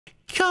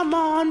Come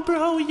on,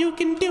 bro, you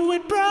can do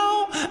it, bro.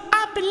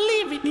 I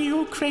believe in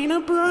you,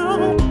 Crainer,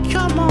 bro.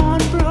 Come on,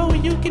 bro,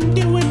 you can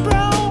do it,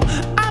 bro.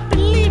 I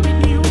believe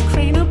in you,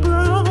 Crainer,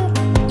 bro.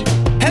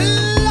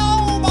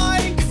 Hello,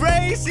 my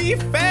crazy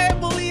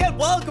family, and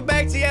welcome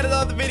back to yet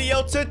another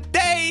video.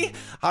 Today,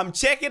 I'm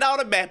checking out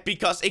a map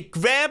because it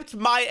grabbed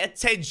my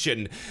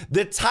attention.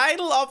 The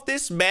title of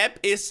this map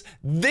is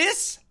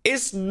 "This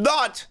is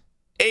not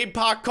a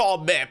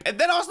parkour map," and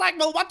then I was like,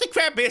 well, what the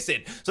crap is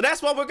it? So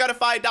that's what we're gonna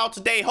find out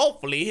today,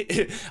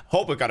 hopefully.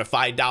 Hope we're gonna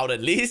find out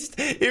at least.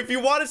 If you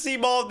want to see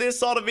more of this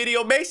sort of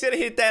video, make sure to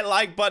hit that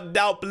like button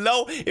down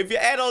below. If you're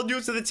at all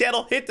new to the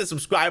channel, hit the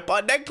subscribe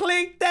button and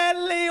click that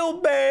little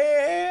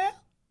bell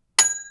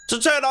to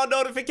turn on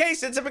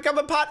notifications and become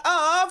a part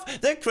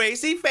of the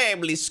Crazy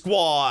Family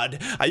Squad.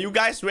 Are you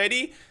guys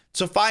ready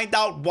to find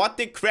out what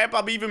the crap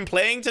I'm even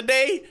playing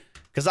today?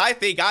 Because I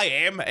think I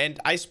am, and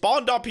I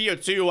spawned up here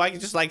too. I can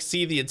just like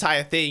see the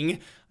entire thing.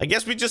 I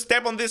guess we just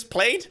step on this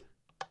plate.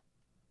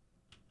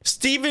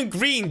 Stephen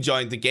Green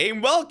joined the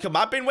game. Welcome,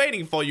 I've been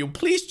waiting for you.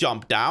 Please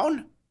jump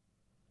down.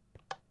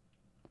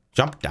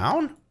 Jump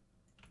down?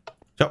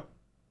 Jump.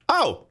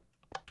 Oh,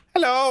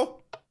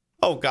 hello.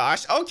 Oh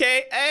gosh,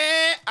 okay,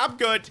 I'm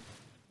good.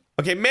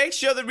 Okay, make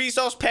sure the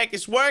resource pack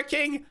is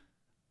working.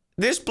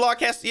 This block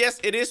has, yes,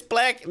 it is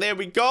black. There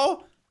we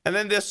go. And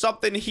then there's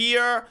something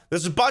here.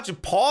 There's a bunch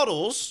of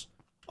portals.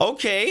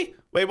 Okay.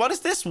 Wait, what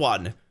is this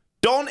one?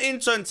 Don't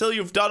enter until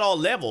you've done all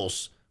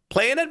levels.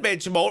 Play in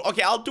adventure mode.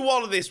 Okay, I'll do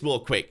all of this real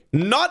quick.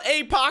 Not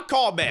a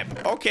parkour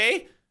map.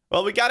 Okay.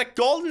 Well, we got a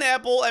golden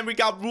apple and we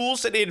got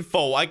rules and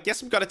info. I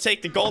guess I'm gonna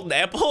take the golden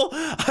apple.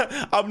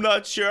 I'm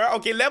not sure.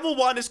 Okay, level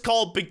 1 is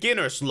called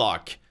Beginner's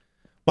Luck.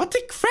 What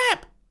the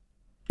crap?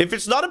 If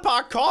it's not a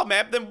parkour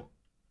map, then...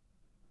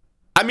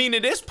 I mean,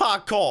 it is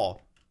parkour.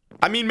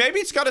 I mean, maybe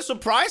it's gonna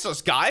surprise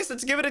us, guys.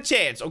 Let's give it a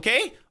chance,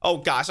 okay? Oh,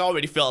 gosh, I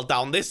already fell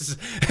down. This is...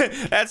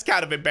 that's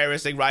kind of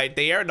embarrassing right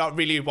there. Not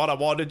really what I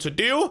wanted to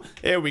do.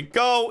 There we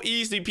go.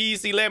 Easy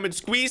peasy lemon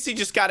squeezy.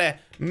 Just gotta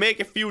make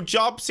a few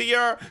jumps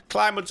here.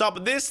 Climb on top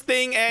of this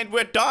thing, and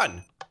we're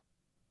done.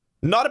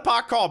 Not a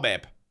parkour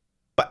map.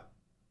 But...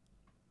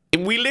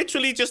 we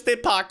literally just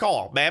did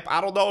parkour map. I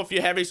don't know if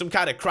you're having some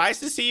kind of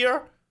crisis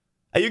here.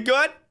 Are you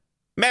good?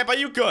 Map, are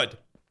you good?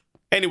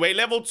 Anyway,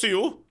 level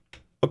 2.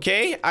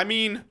 Okay, I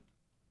mean...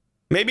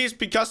 maybe it's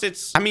because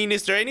it's... I mean,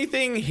 is there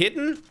anything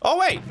hidden? Oh,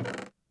 wait.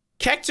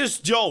 Cactus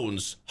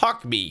Jones.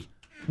 Hug me.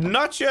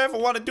 Not sure if I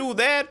want to do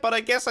that, but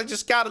I guess I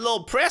just got a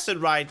little present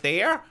right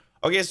there.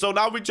 Okay, so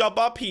now we jump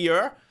up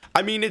here.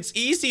 I mean, it's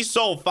easy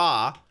so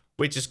far,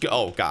 which is good.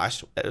 Oh,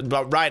 gosh.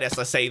 Right as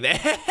I say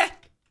that.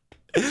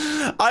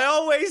 I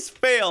always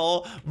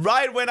fail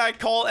right when I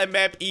call a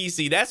map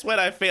easy. That's when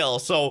I fail.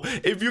 So,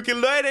 if you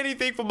can learn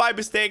anything from my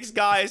mistakes,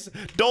 guys,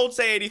 don't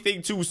say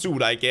anything too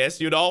soon, I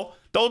guess, you know?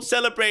 Don't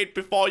celebrate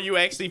before you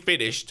actually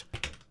finished.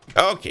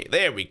 Okay,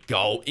 there we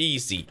go.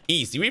 Easy,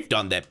 easy. We've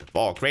done that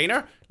before, Crainer.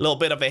 A little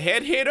bit of a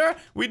head hitter.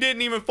 We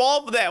didn't even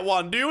fall for that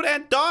one, dude.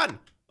 And done.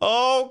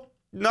 Oh,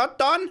 not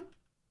done?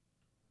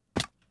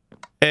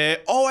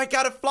 Oh, I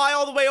gotta fly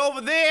all the way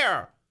over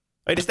there.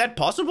 Wait, is that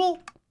possible?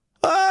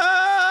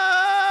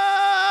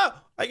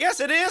 I guess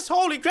it is.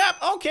 Holy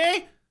crap.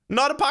 Okay.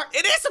 Not a park.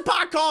 It is a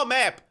parkour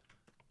map.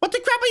 What the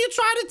crap are you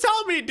trying to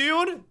tell me,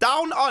 dude?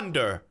 Down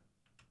under.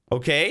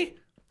 Okay.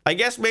 I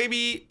guess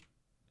maybe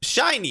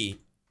shiny.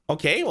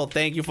 Okay, well,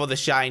 thank you for the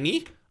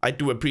shiny. I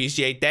do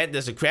appreciate that.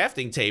 There's a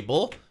crafting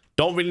table.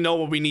 Don't really know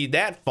what we need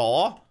that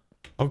for.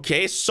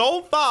 Okay,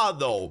 so far,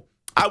 though,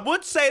 I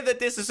would say that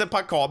this is a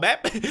parkour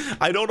map.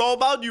 I don't know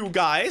about you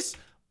guys,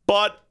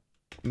 but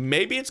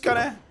maybe it's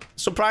gonna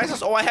surprise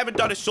us. Oh, I haven't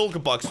done a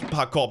shulker box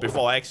parkour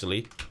before,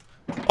 actually.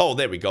 Oh,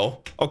 there we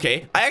go.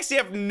 Okay, I actually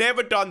have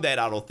never done that,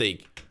 I don't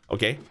think.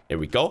 Okay, here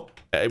we go.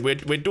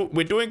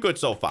 We're doing good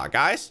so far,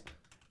 guys.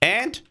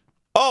 And...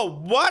 oh,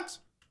 what?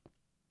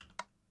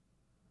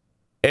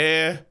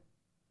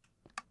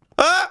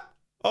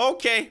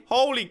 Okay.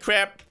 Holy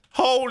crap.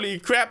 Holy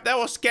crap. That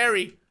was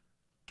scary.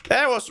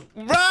 That was...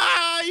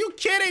 are you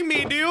kidding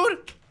me,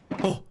 dude?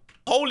 Oh,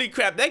 holy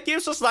crap. That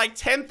gives us like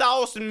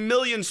 10,000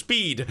 million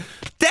speed.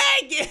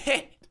 Dang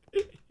it.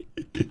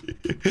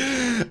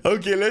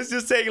 Okay, let's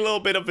just take a little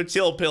bit of a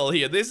chill pill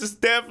here. This is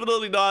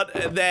definitely not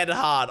that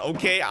hard,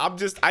 okay?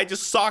 I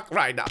just suck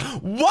right now.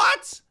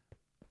 What?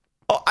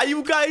 Oh, are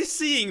you guys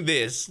seeing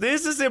this?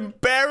 This is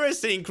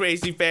embarrassing,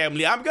 Crazy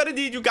Family. I'm gonna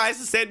need you guys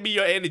to send me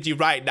your energy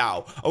right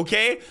now,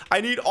 okay? I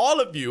need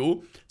all of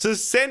you to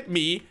send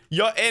me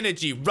your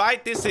energy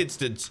right this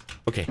instant.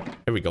 Okay,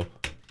 here we go.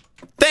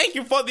 Thank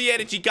you for the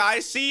energy,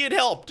 guys. See, it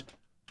helped.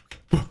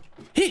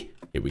 Here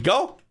we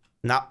go.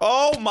 Now,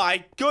 oh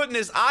my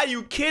goodness, are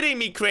you kidding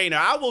me, Crainer?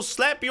 I will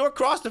slap you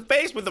across the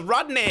face with a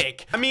rotten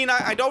egg. I mean,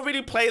 I don't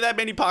really play that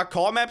many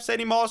parkour maps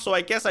anymore, so I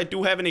guess I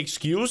do have an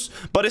excuse,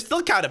 but it's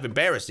still kind of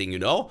embarrassing, you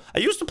know? I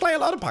used to play a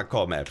lot of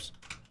parkour maps.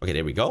 Okay,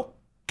 there we go.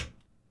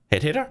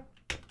 Head hitter.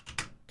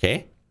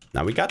 Okay,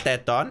 now we got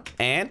that done,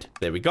 and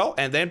there we go,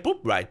 and then boop,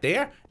 right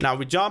there. Now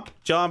we jump,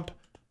 jump,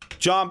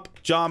 jump,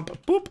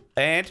 jump, boop,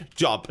 and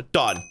jump.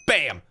 Done.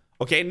 Bam.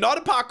 Okay, not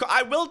a parkour.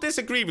 I will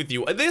disagree with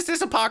you. This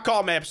is a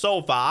parkour map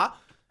so far.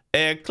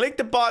 Click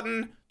the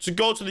button to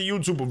go to the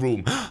YouTuber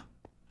room.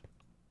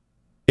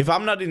 If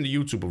I'm not in the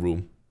YouTuber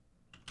room,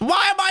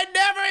 why am I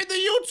never in the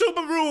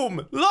YouTuber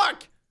room?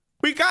 Look,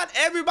 we got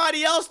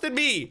everybody else than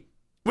me.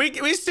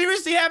 We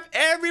seriously have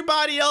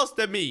everybody else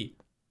than me.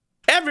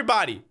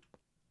 Everybody.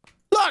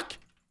 Look,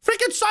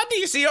 freaking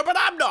Sunny's here, but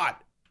I'm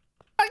not.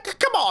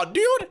 Come on,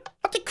 dude.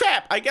 What the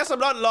crap? I guess I'm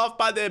not loved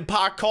by the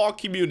parkour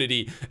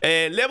community.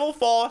 Level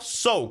 4,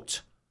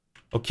 soaked.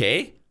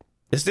 Okay.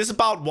 Is this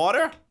about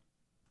water?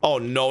 Oh,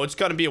 no. It's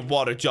gonna be a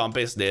water jump,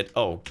 isn't it?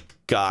 Oh,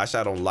 gosh.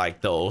 I don't like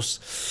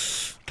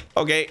those.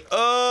 Okay.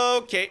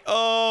 Okay.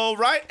 All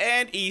right.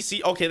 And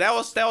easy. Okay, that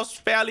was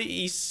fairly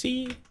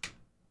easy.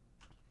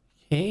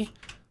 Okay.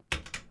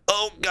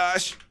 Oh,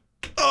 gosh.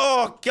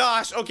 Oh,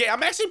 gosh. Okay,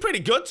 I'm actually pretty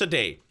good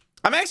today.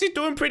 I'm actually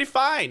doing pretty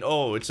fine.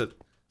 Oh, it's a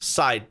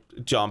side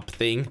jump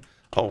thing.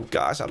 Oh,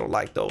 gosh. I don't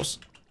like those.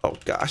 Oh,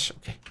 gosh.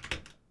 Okay.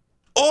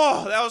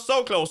 Oh, that was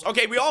so close.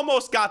 Okay, we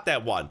almost got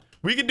that one.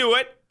 We can do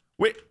it.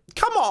 Wait,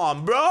 come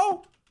on,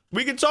 bro.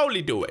 We can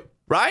totally do it.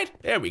 Right?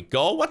 There we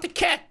go. What the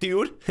cat,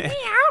 dude?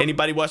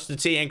 Anybody watch the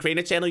T and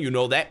Crainer channel? You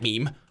know that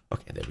meme.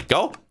 Okay, there we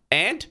go.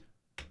 And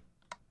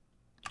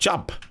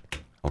jump.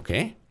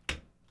 Okay.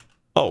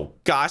 Oh,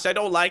 gosh, I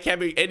don't like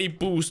having any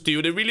boost,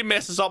 dude. It really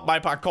messes up my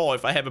parkour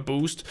if I have a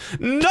boost.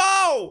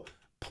 No!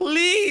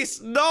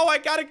 Please! No, I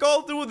gotta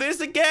go through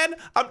this again.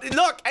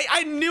 Look,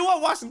 I knew I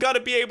wasn't gonna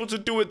be able to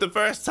do it the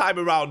first time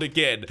around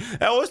again.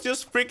 That was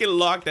just freaking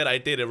luck that I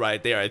did it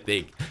right there, I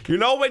think. You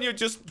know when you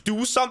just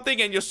do something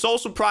and you're so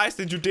surprised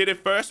that you did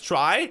it first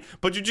try,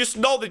 but you just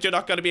know that you're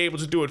not gonna be able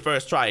to do it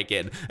first try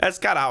again. That's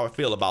kind of how I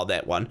feel about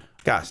that one.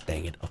 Gosh,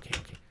 dang it. Okay,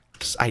 okay.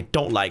 I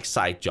don't like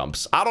side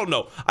jumps. I don't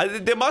know.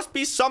 There must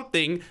be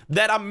something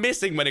that I'm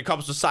missing when it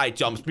comes to side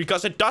jumps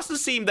because it doesn't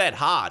seem that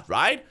hard,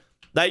 right?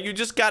 Like you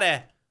just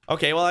gotta...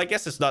 Okay, well, I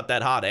guess it's not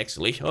that hard,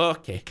 actually.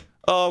 Okay.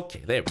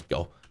 Okay, there we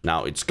go.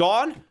 Now it's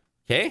gone.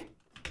 Okay.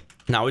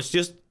 Now it's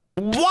just...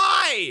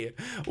 Why?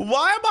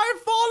 Why am I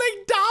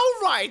falling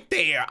down right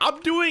there?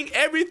 I'm doing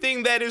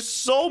everything that is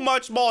so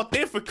much more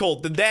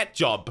difficult than that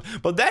jump.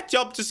 But that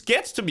jump just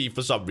gets to me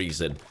for some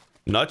reason.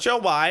 Not sure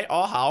why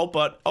or how,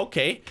 but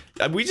okay.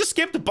 We just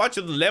skipped a bunch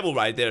of the level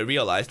right there, I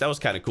realized. That was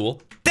kind of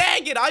cool.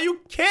 Dang it, are you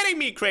kidding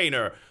me,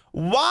 Crainer?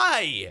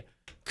 Why?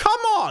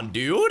 Come on,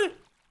 dude.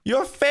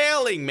 You're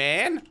failing,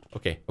 man.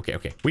 Okay, okay,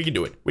 okay. We can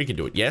do it. We can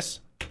do it, yes?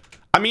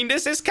 I mean,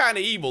 this is kind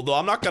of evil, though.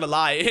 I'm not gonna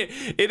lie.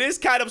 It is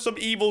kind of some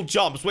evil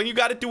jumps. When you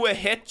gotta do a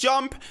head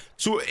jump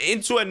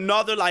into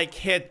another, like,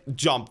 head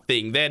jump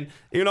thing, then,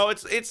 you know,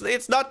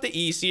 it's not the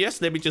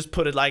easiest. Let me just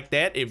put it like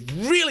that. It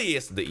really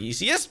isn't the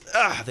easiest.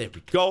 Ah, there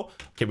we go.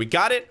 Okay, we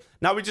got it.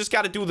 Now we just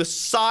gotta do the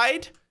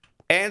side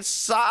and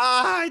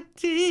side.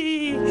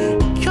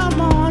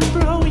 Come on,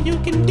 bro. You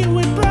can do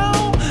it, bro.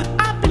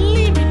 I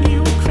believe in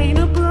you,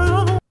 Crainer,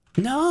 bro.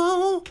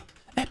 No,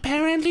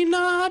 apparently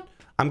not.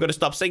 I'm gonna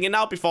stop singing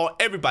now before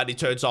everybody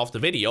turns off the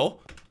video.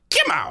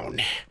 Come on.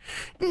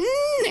 Come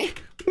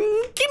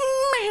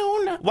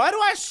on. Why do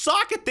I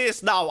suck at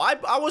this now?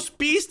 I was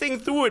beasting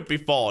through it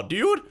before,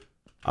 dude.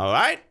 All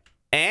right.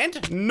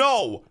 And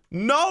no.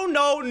 No,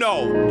 no,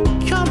 no.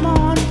 Come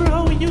on,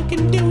 bro. You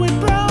can do it,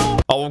 bro.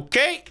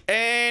 Okay.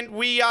 And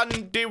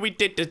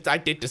I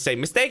did the same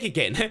mistake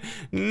again.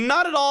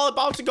 Not at all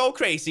about to go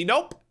crazy.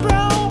 Nope.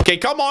 Bro. Okay,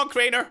 come on,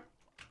 Crainer.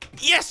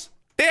 Yes.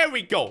 There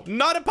we go.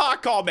 Not a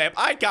parkour map.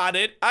 I got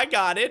it. I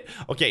got it.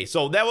 Okay,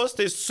 so that was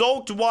the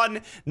soaked one.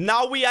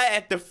 Now we are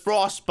at the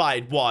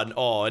frostbite one.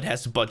 Oh, it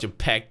has a bunch of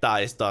packed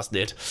ice, doesn't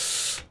it?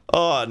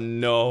 Oh,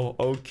 no.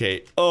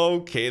 Okay.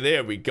 Okay,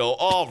 there we go.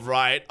 All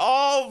right.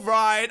 All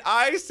right.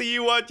 I see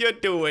what you're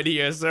doing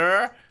here,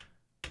 sir.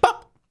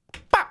 Pop.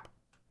 Pop.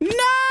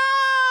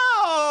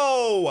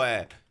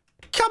 No!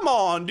 Come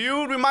on,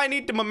 dude. We might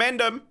need the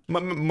momentum.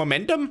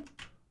 Momentum?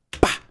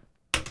 Bah.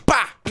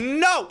 Bah.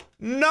 No.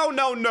 No,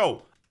 no,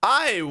 no.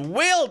 I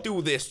will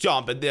do this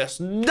jump, and there's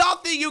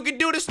nothing you can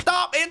do to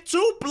stop it.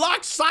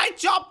 2-block side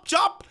jump,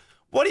 jump.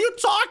 What are you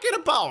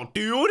talking about,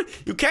 dude?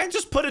 You can't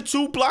just put a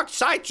 2-block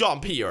side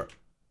jump here.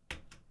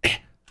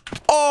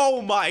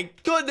 Oh my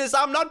goodness,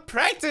 I'm not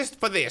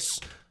practiced for this.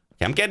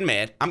 Okay, I'm getting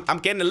mad. I'm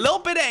getting a little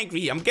bit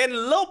angry. I'm getting a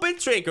little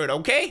bit triggered,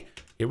 okay?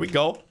 Here we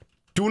go.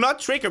 Do not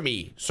trigger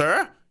me,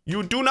 sir.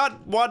 You do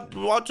not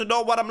want to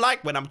know what I'm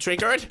like when I'm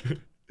triggered.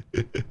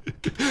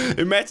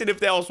 Imagine if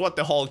that was what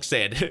the Hulk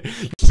said.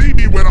 See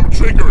me when I'm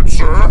triggered,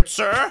 sir.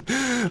 Sir?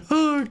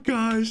 Oh,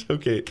 gosh.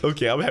 Okay,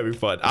 okay, I'm having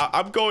fun.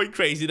 I'm going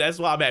crazy. That's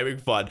why I'm having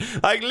fun.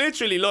 Like,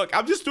 literally, look,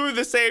 I'm just doing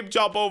the same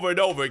jump over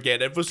and over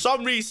again. And for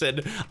some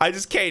reason, I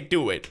just can't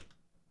do it.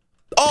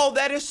 Oh,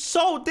 that is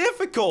so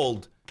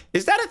difficult.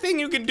 Is that a thing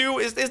you can do?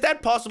 Is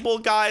that possible,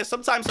 guys?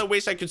 Sometimes I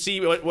wish I could see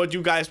what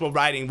you guys were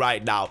writing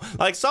right now.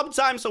 Like,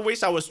 sometimes I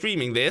wish I was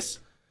streaming this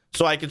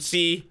so I could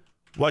see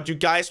what you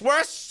guys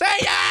were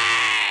saying.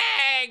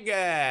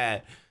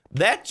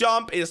 That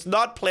jump is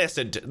not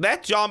pleasant.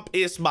 That jump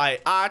is my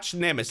arch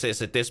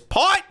nemesis at this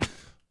point.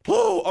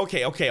 Oh,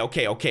 okay, okay,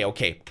 okay, okay,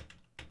 okay.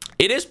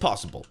 It is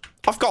possible.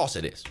 Of course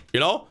it is,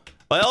 you know?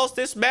 Or else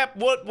this map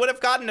would have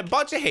gotten a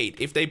bunch of hate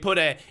if they put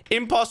a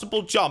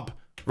impossible jump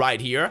right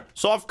here.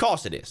 So of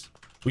course it is.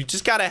 We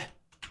just gotta...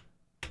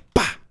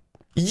 Bah!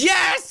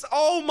 Yes!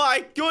 Oh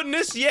my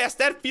goodness, yes,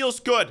 that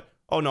feels good.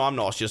 Oh no, I'm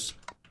nauseous.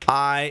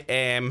 I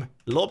am a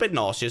little bit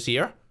nauseous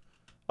here.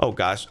 Oh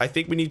gosh, I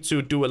think we need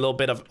to do a little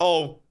bit of...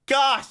 Oh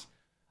gosh!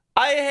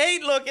 I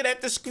hate looking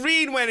at the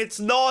screen when it's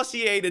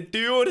nauseated,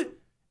 dude.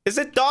 Is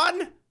it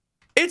done?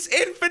 It's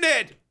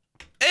infinite.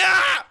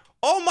 Ah!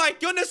 Oh my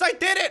goodness, I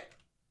did it.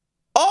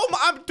 Oh,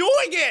 I'm doing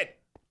it.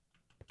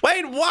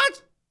 Wait,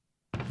 what?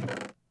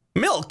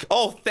 Milk.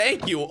 Oh,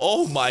 thank you.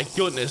 Oh my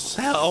goodness.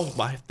 Oh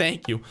my,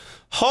 thank you.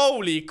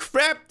 Holy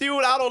crap,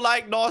 dude. I don't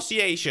like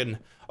nauseation.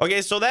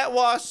 Okay, so that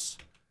was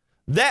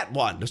that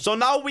one. So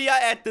now we are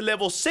at the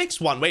level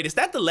 6 one. Wait, is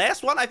that the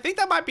last one? I think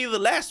that might be the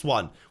last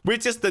one,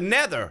 which is the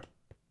nether.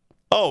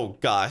 Oh,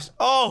 gosh.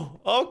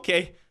 Oh,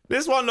 okay.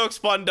 This one looks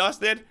fun,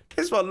 doesn't it?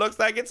 This one looks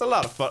like it's a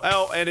lot of fun.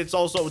 Oh, and it's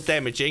also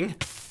damaging,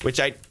 which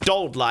I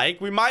don't like.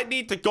 We might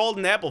need the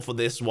golden apple for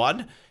this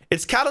one.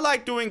 It's kind of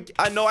like doing...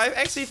 I know, I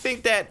actually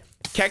think that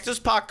cactus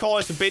parkour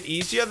is a bit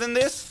easier than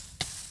this.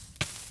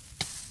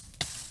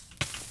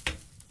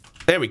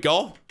 There we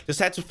go. Just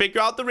had to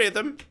figure out the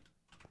rhythm.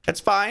 That's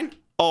fine.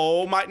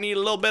 Oh, might need a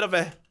little bit of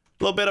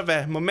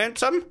a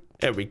momentum.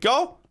 There we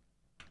go.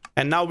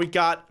 And now we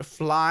got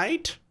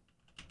flight.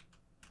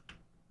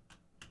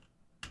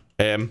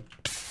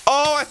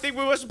 Oh, I think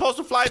we were supposed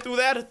to fly through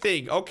that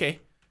thing.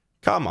 Okay.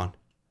 Come on.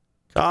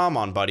 Come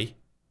on, buddy.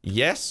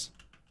 Yes.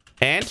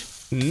 And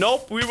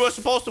nope, we were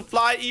supposed to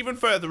fly even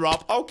further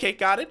up. Okay,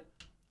 got it.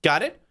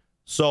 Got it.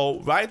 So,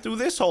 right through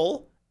this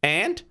hole.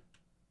 And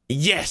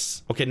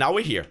yes. Okay, now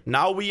we're here.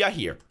 Now we are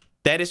here.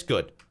 That is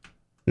good.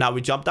 Now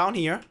we jump down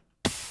here.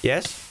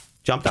 Yes.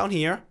 Jump down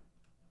here.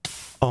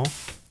 Oh,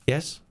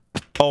 yes.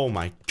 Oh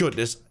my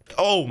goodness.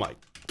 Oh my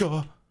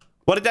god.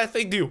 What did that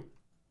thing do?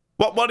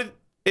 What did...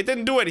 It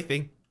didn't do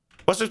anything.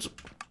 What's it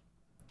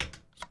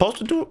supposed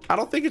to do? I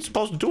don't think it's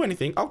supposed to do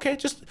anything. Okay,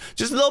 just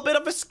a little bit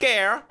of a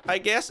scare, I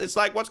guess. It's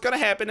like what's gonna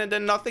happen and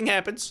then nothing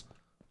happens.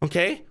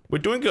 Okay, we're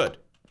doing good.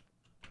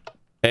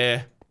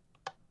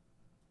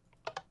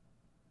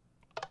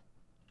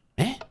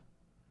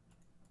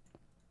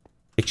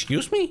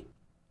 Excuse me?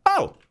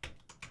 Oh.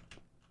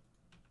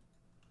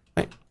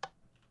 Wait.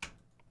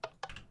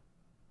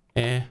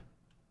 I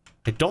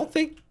don't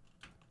think...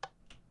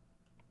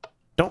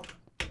 Don't...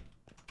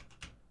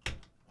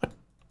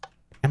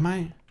 Am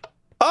I?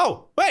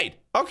 Oh, wait.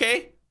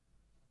 Okay.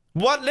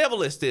 What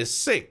level is this?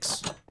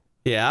 6.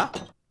 Yeah.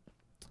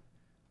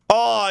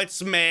 Oh,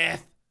 it's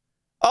math.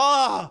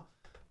 Oh,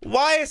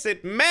 why is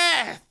it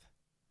math?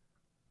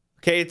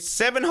 Okay, it's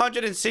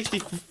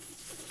 760.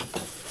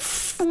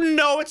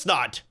 No, it's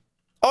not.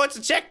 Oh, it's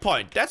a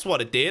checkpoint. That's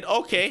what it did.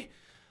 Okay.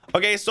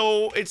 Okay,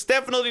 so it's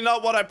definitely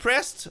not what I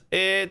pressed.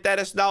 That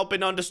has now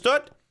been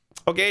understood.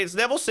 Okay, it's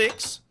level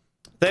 6.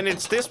 Then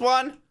it's this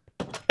one.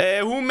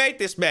 Who made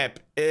this map?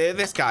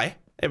 This guy.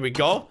 There we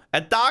go.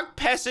 A dark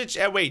passage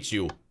awaits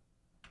you.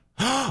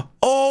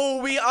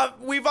 Oh,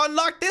 we've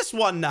unlocked this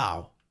one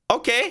now.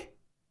 Okay.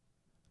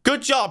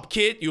 Good job,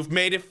 kid. You've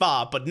made it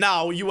far, but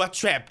now you are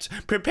trapped.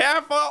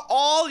 Prepare for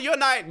all your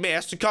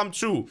nightmares to come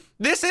true.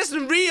 This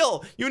isn't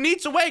real. You need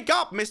to wake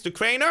up, Mr.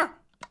 Crainer.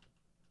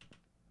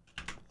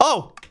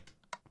 Oh.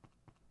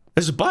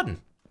 There's a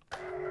button.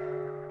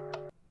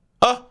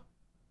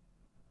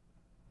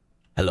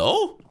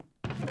 Hello?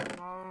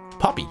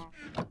 Puppy.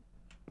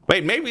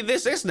 Wait, maybe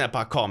this isn't a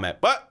parkour map.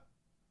 What?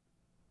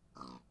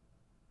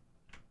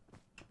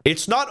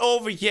 It's not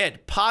over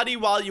yet. Party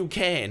while you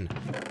can.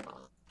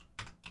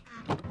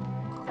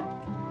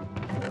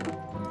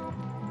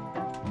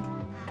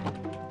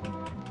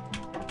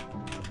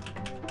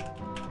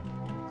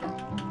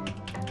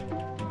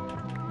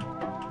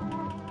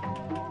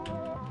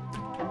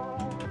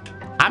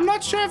 I'm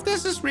not sure if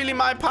this is really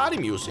my party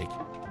music.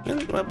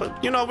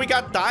 But, you know, we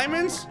got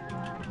diamonds.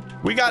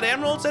 We got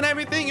emeralds and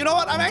everything. You know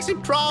what? I'm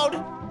actually proud.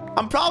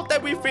 I'm proud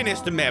that we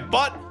finished the map.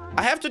 But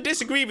I have to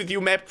disagree with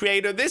you, map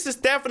creator. This is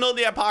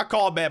definitely a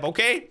parkour map,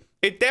 okay?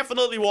 It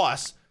definitely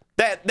was.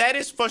 That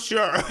is for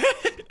sure.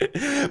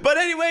 But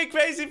anyway,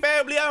 crazy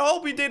family, I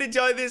hope you did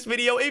enjoy this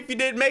video. If you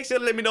did, make sure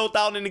to let me know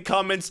down in the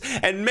comments.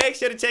 And make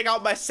sure to check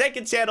out my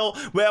second channel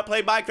where I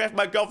play Minecraft with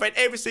my girlfriend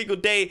every single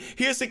day.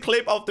 Here's a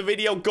clip of the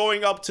video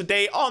going up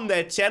today on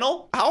that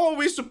channel. How are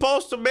we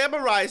supposed to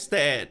memorize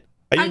that?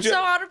 I'm so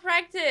out of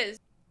practice.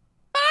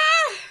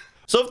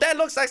 So if that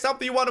looks like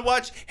something you want to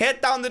watch,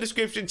 head down the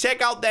description.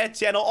 Check out that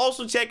channel.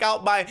 Also check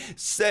out my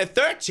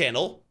third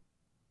channel,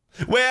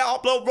 where I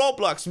upload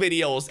Roblox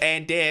videos.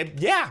 And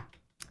yeah,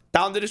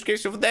 down the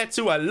description for that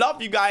too. I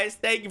love you guys.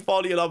 Thank you for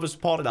all your love and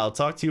support. And I'll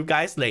talk to you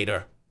guys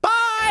later.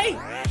 Bye!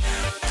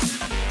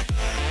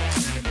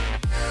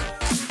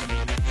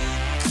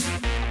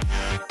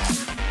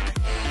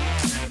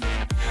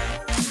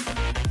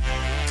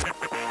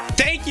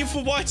 Damn! thank you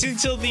for watching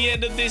till the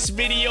end of this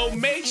video.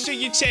 Make sure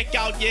you check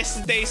out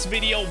yesterday's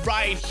video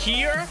right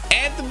here.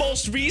 And the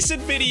most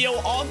recent video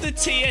on the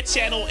Tia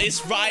channel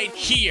is right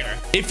here.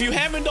 If you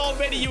haven't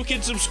already, you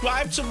can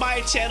subscribe to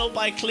my channel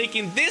by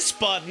clicking this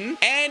button.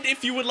 And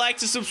if you would like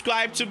to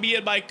subscribe to me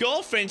and my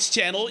girlfriend's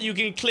channel, you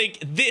can click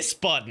this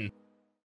button.